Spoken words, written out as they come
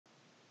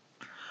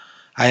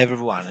Hi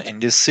everyone, in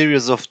this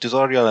series of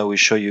tutorial I will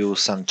show you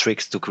some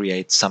tricks to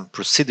create some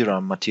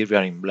procedural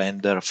material in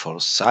Blender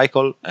for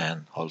Cycle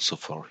and also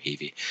for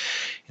eevee.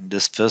 In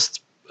this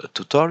first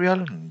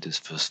tutorial, in this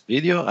first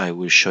video, I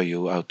will show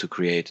you how to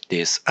create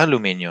this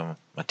aluminum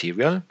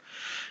material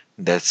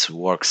that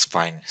works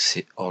fine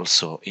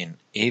also in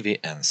eevee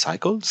and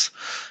Cycles,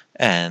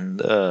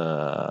 and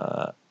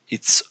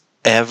it's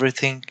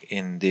everything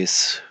in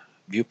this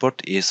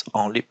viewport is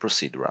only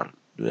procedural.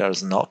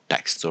 There's no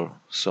texture,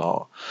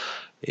 so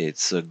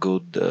it's a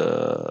good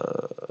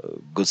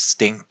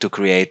thing to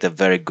create a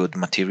very good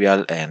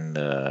material and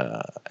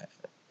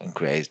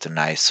create a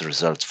nice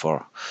result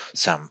for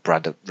some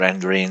product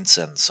renderings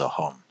and so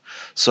on.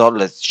 So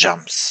let's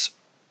jump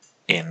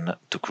in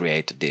to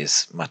create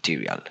this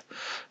material.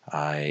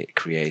 I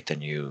create a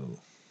new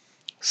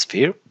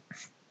sphere,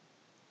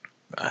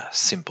 a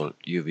simple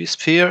UV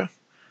sphere,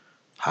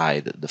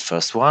 hide the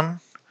first one,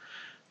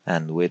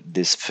 and with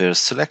this sphere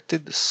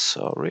selected,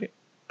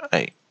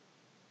 I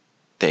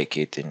take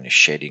it in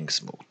shading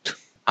smooth.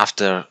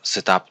 After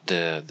set up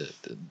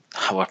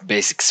our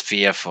basic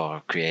sphere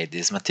for create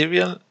this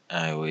material,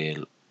 I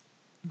will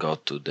go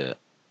to the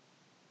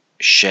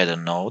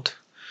shader node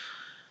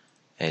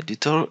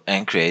editor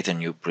and create a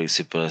new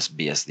principles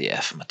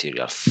BSDF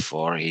material.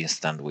 For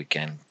instance, we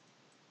can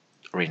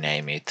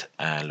rename it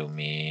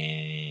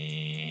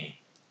aluminium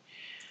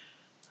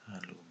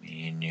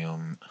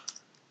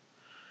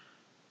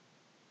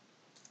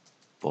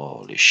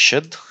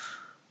polished.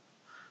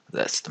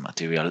 That's the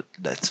material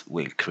that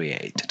we'll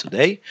create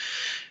today.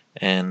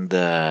 And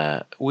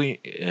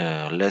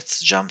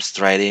let's jump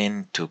straight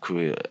in to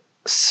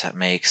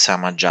make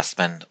some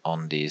adjustment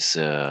on this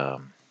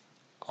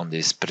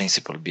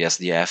principal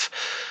BSDF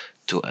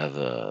to have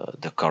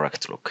the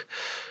correct look.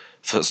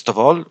 First of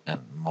all,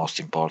 and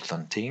most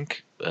important thing,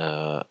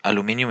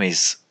 aluminum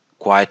is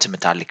quite a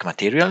metallic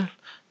material,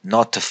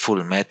 not a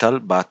full metal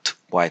but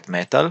quite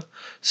metal.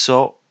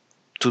 So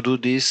to do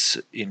this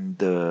in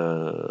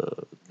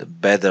the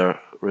better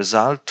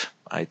result,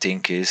 I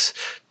think, is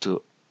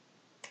to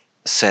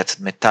set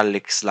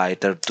metallic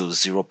slider to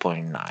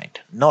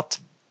 0.9, not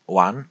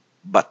 1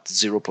 but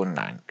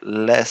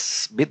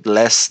 0.9, bit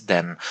less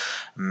than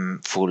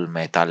full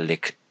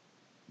metallic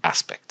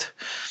aspect.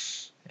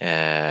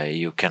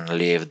 You can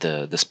leave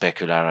the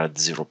specular at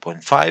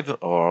 0.5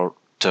 or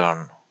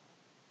turn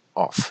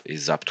off,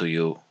 is up to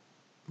you,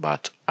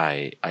 but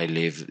I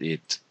leave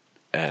it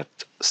at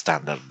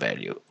standard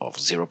value of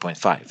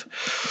 0.5.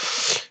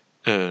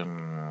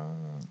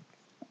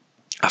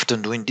 After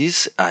doing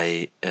this,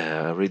 I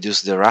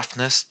reduce the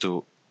roughness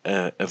to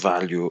a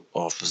value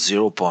of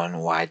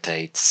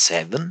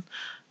 0.187.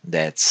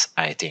 That's,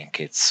 I think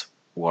it's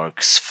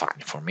works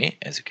fine for me.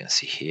 As you can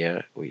see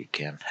here, we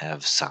can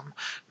have some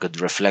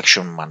good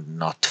reflection, but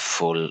not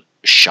full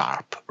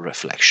sharp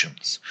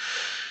reflections.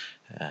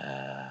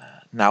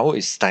 Now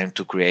it's time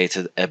to create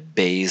a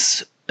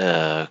base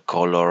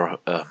color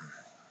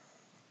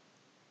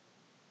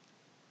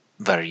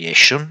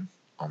variation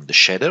on the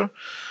shader.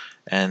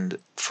 And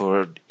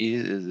for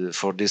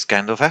this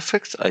kind of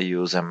effects, I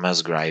use a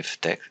Musgrave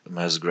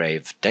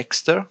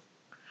texture,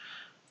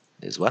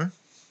 this one,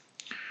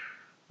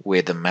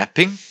 with a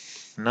mapping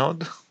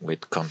node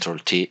with Ctrl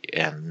T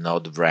and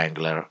node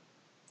wrangler,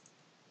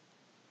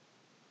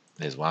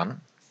 this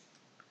one.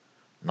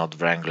 Node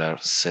wrangler,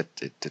 set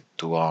it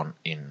to on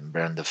in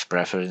Blender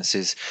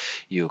preferences.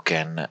 You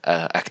can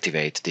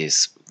activate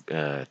this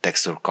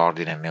texture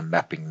coordinate and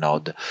mapping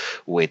node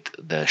with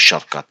the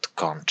shortcut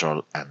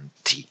Ctrl and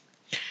T.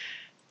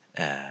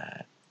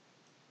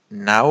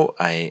 Now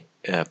I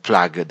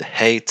plug the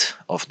height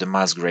of the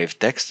Musgrave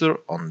texture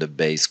on the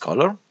base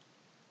color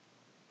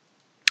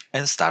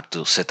and start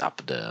to set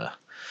up the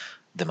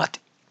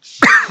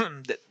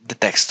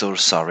texture,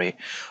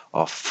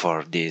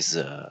 for this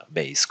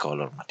base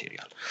color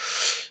material.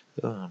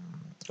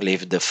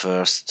 Leave the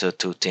first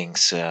two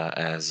things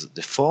as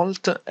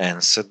default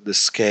and set the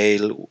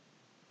scale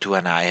to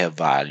an higher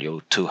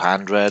value,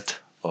 200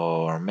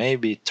 or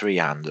maybe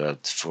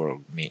 300 for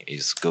me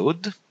is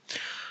good.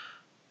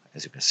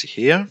 As you can see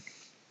here,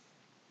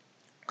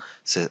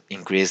 so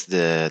increase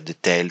the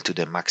detail to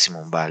the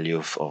maximum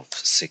value of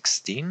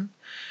 16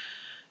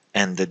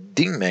 and the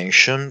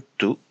dimension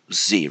to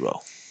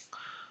 0.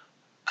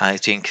 I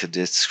think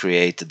this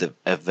created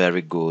a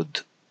very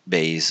good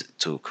base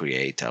to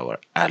create our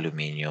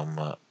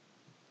aluminium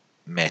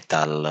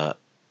metal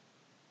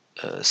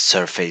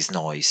surface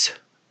noise.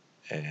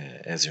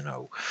 As you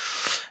know,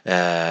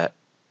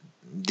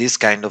 this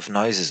kind of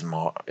noise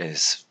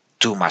is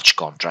too much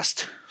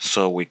contrast,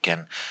 so we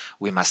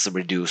must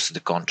reduce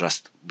the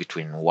contrast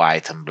between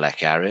white and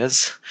black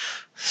areas.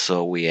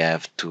 So we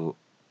have to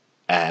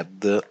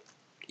add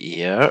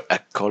here a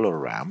color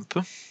ramp,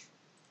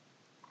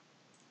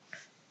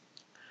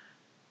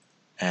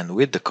 and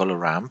with the color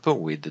ramp,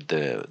 with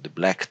the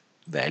black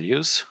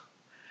values,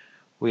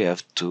 we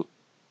have to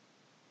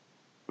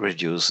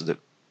reduce the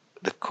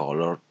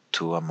color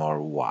to a more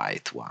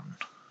white one.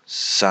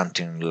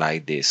 Something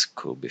like this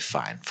could be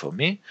fine for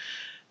me.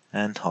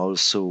 and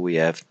also we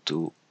have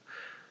to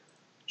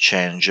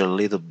change a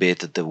little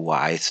bit the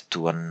white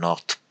to a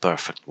not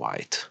perfect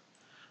white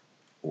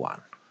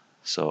one.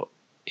 So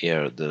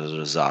here the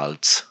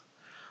results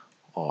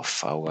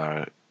of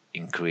our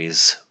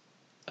increase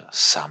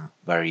some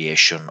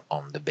variation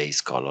on the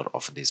base color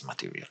of this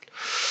material.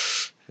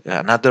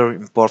 Another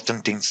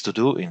important things to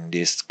do in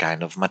this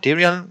kind of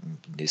material,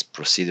 this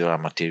procedural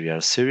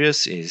material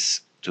series,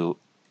 is to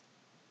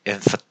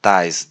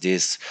emphasize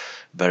this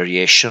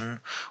variation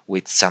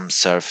with some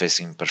surface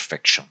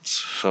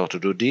imperfections. So to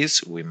do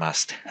this, we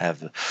must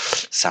have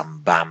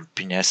some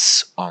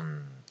bumpiness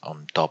on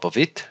top of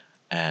it,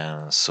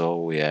 and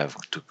so we have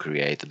to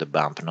create the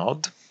bump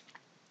node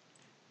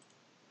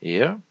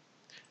here,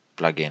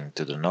 plug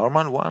into the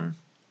normal one,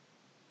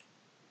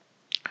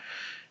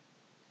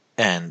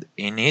 and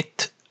in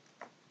it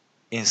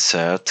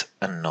insert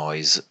a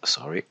noise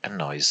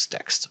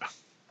texture.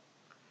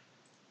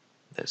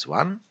 There's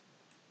one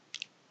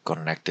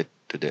connected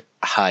to the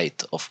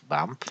height of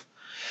bump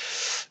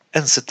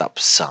and set up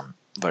some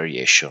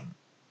variation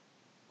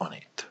on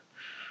it.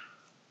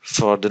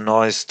 For the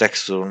noise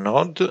texture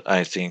node,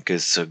 I think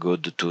it's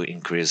good to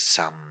increase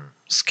some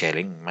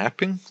scaling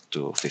mapping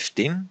to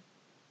 15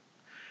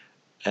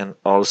 and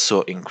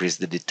also increase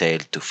the detail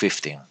to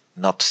 15,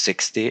 not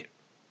 60,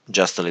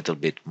 just a little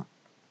bit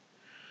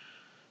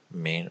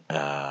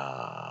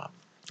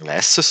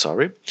less,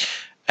 sorry,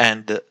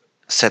 and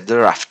set the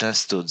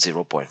roughness to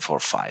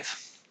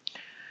 0.45.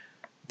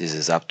 This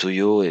is up to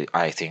you.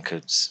 I think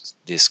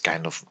this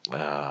kind of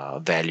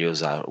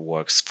values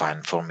works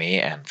fine for me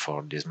and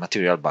for this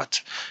material,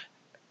 but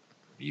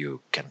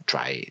you can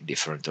try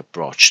different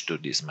approach to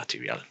this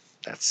material.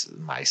 That's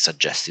my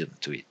suggestion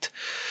to it.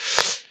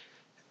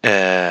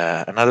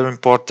 Another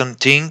important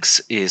thing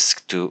is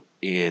to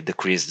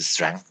decrease the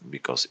strength,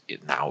 because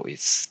now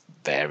it's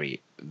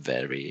very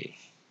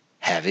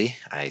heavy.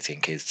 I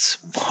think it's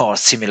more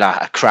similar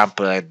a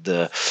crumpled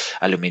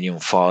aluminium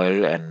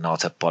foil and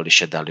not a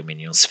polished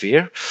aluminium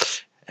sphere.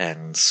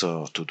 And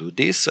so to do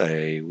this,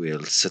 I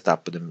will set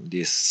up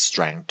this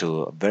strength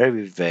to a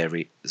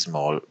very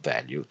small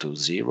value, to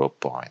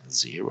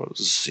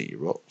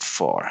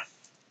 0.004,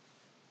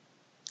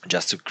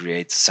 just to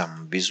create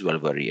some visual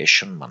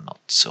variation, but not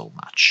so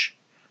much.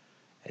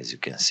 As you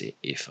can see,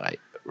 if I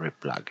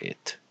replug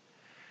it,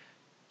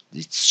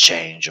 it's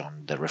change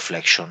on the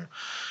reflection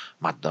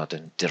but not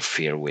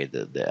interfere with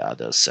the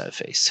other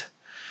surface,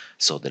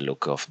 so the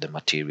look of the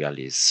material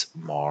is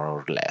more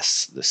or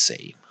less the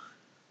same.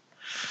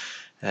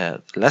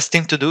 Last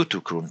thing to do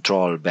to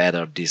control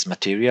better this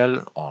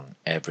material on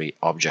every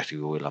object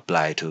you will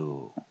apply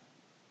to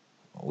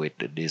with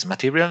this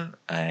material,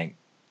 I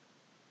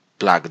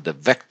plug the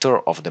vector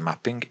of the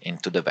mapping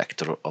into the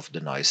vector of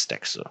the noise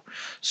texture.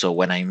 So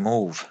when I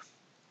move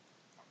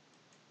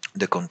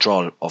the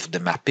control of the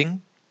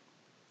mapping,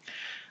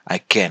 I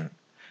can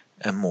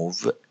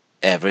move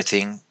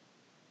everything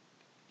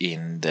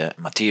in the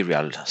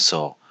material,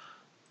 so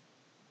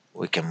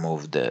we can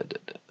move the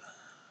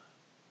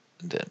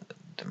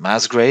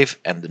mass grave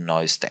and the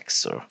noise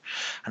texture.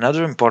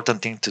 Another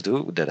important thing to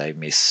do that I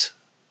missed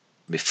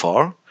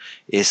before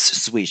is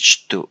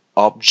switch to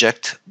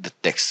object the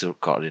texture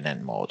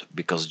coordinate mode,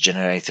 because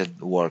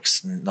generated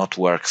works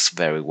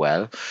very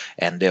well,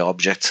 and the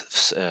object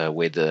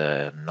with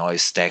the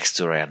noise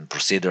texture and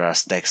procedural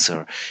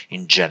texture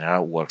in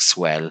general works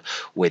well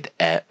with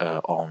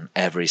on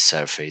every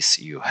surface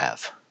you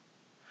have.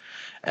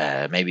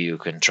 Maybe you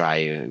can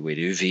try with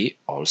UV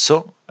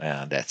also.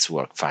 That's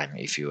work fine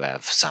if you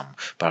have some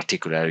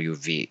particular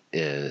UV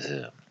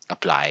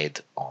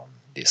applied on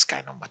this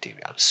kind of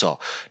material. So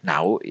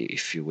now,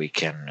 if we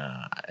can,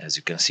 as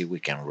you can see, we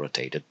can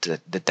rotate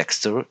the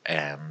texture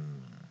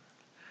and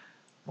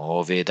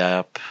move it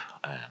up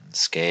and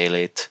scale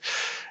it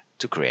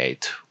to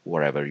create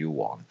whatever you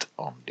want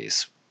on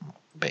this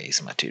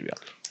base material.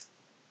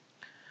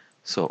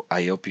 So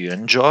I hope you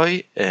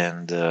enjoy,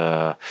 and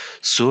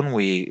soon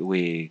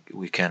we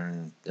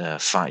can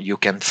you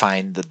can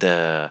find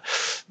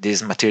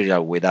this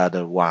material with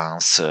other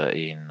ones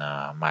in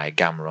my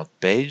Gumroad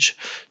page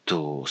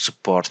to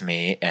support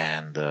me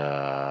and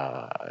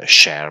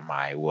share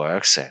my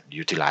works and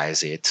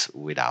utilize it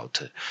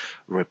without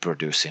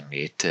reproducing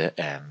it.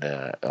 And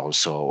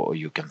also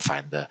you can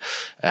find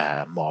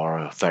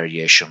more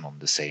variation on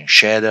the same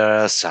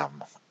shader,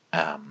 some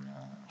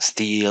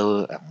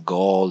steel and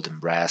gold and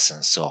brass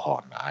and so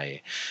on.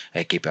 I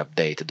keep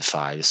updated the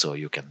file so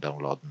you can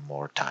download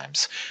more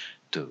times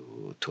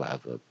to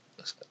have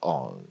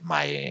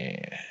my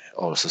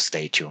also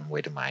stay tuned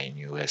with my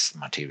newest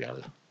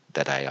material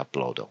that I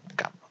upload on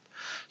Gumroad.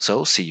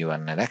 So see you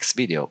in the next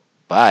video.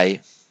 Bye.